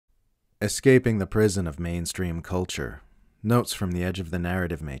Escaping the prison of mainstream culture. Notes from the edge of the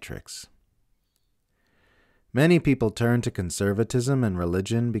narrative matrix. Many people turn to conservatism and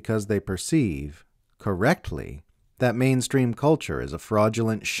religion because they perceive, correctly, that mainstream culture is a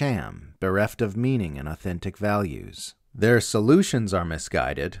fraudulent sham, bereft of meaning and authentic values. Their solutions are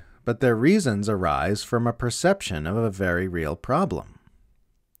misguided, but their reasons arise from a perception of a very real problem.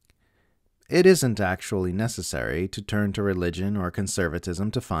 It isn't actually necessary to turn to religion or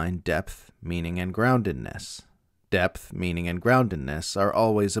conservatism to find depth, meaning, and groundedness. Depth, meaning, and groundedness are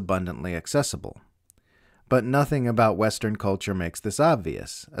always abundantly accessible. But nothing about Western culture makes this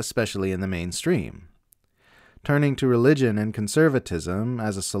obvious, especially in the mainstream. Turning to religion and conservatism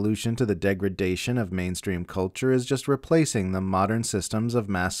as a solution to the degradation of mainstream culture is just replacing the modern systems of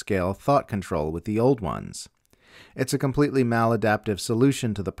mass-scale thought control with the old ones. It's a completely maladaptive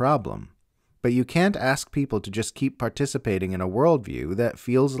solution to the problem. But you can't ask people to just keep participating in a worldview that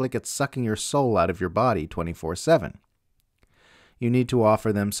feels like it's sucking your soul out of your body 24/7. You need to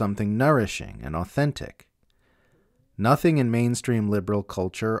offer them something nourishing and authentic. Nothing in mainstream liberal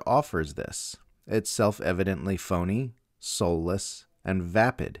culture offers this. It's self-evidently phony, soulless, and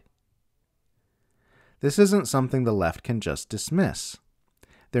vapid. This isn't something the left can just dismiss.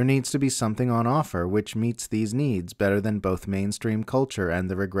 There needs to be something on offer which meets these needs better than both mainstream culture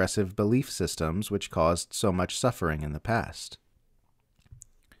and the regressive belief systems which caused so much suffering in the past.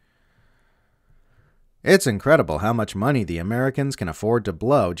 It's incredible how much money the Americans can afford to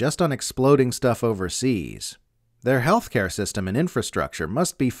blow just on exploding stuff overseas. Their healthcare system and infrastructure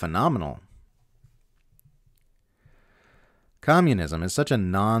must be phenomenal. Communism is such a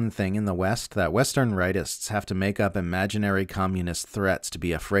non-thing in the West that Western rightists have to make up imaginary communist threats to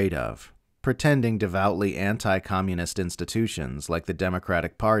be afraid of, pretending devoutly anti-communist institutions like the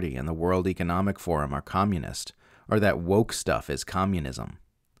Democratic Party and the World Economic Forum are communist, or that woke stuff is communism.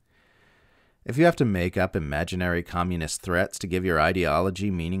 If you have to make up imaginary communist threats to give your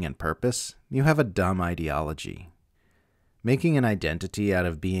ideology meaning and purpose, you have a dumb ideology. Making an identity out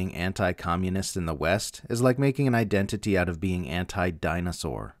of being anti-communist in the West is like making an identity out of being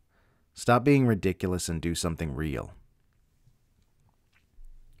anti-dinosaur. Stop being ridiculous and do something real.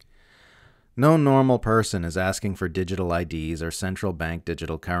 No normal person is asking for digital IDs or central bank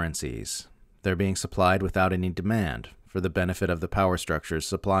digital currencies. They're being supplied without any demand, for the benefit of the power structures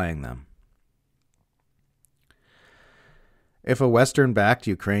supplying them. If a Western-backed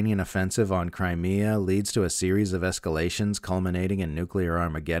Ukrainian offensive on Crimea leads to a series of escalations culminating in nuclear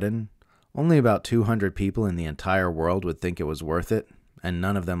Armageddon, only about 200 people in the entire world would think it was worth it, and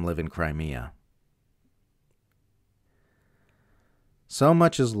none of them live in Crimea. So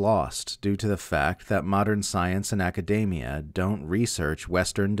much is lost due to the fact that modern science and academia don't research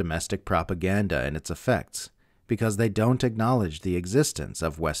Western domestic propaganda and its effects, because they don't acknowledge the existence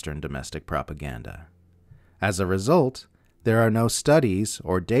of Western domestic propaganda. As a result, there are no studies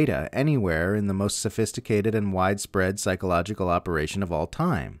or data anywhere in the most sophisticated and widespread psychological operation of all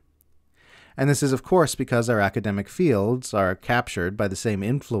time. And this is, of course, because our academic fields are captured by the same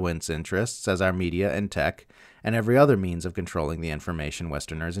influence interests as our media and tech and every other means of controlling the information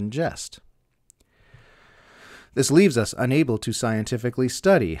Westerners ingest. This leaves us unable to scientifically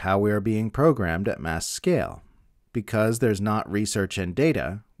study how we are being programmed at mass scale. Because there's not research and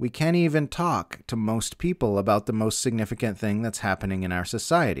data, we can't even talk to most people about the most significant thing that's happening in our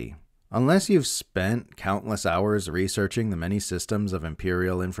society. Unless you've spent countless hours researching the many systems of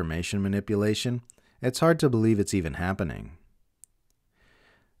imperial information manipulation, it's hard to believe it's even happening.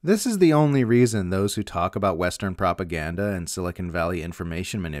 This is the only reason those who talk about Western propaganda and Silicon Valley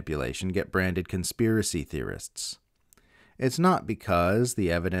information manipulation get branded conspiracy theorists. It's not because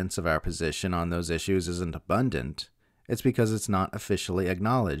the evidence of our position on those issues isn't abundant, it's because it's not officially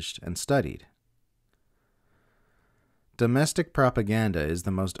acknowledged and studied. Domestic propaganda is the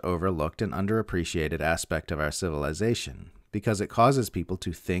most overlooked and underappreciated aspect of our civilization, because it causes people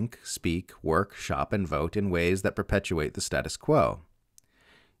to think, speak, work, shop, and vote in ways that perpetuate the status quo.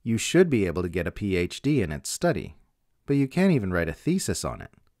 You should be able to get a PhD in its study, but you can't even write a thesis on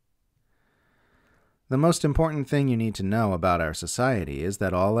it. The most important thing you need to know about our society is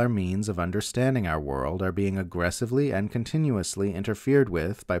that all our means of understanding our world are being aggressively and continuously interfered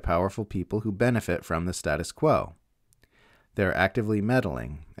with by powerful people who benefit from the status quo. They're actively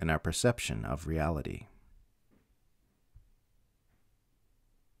meddling in our perception of reality.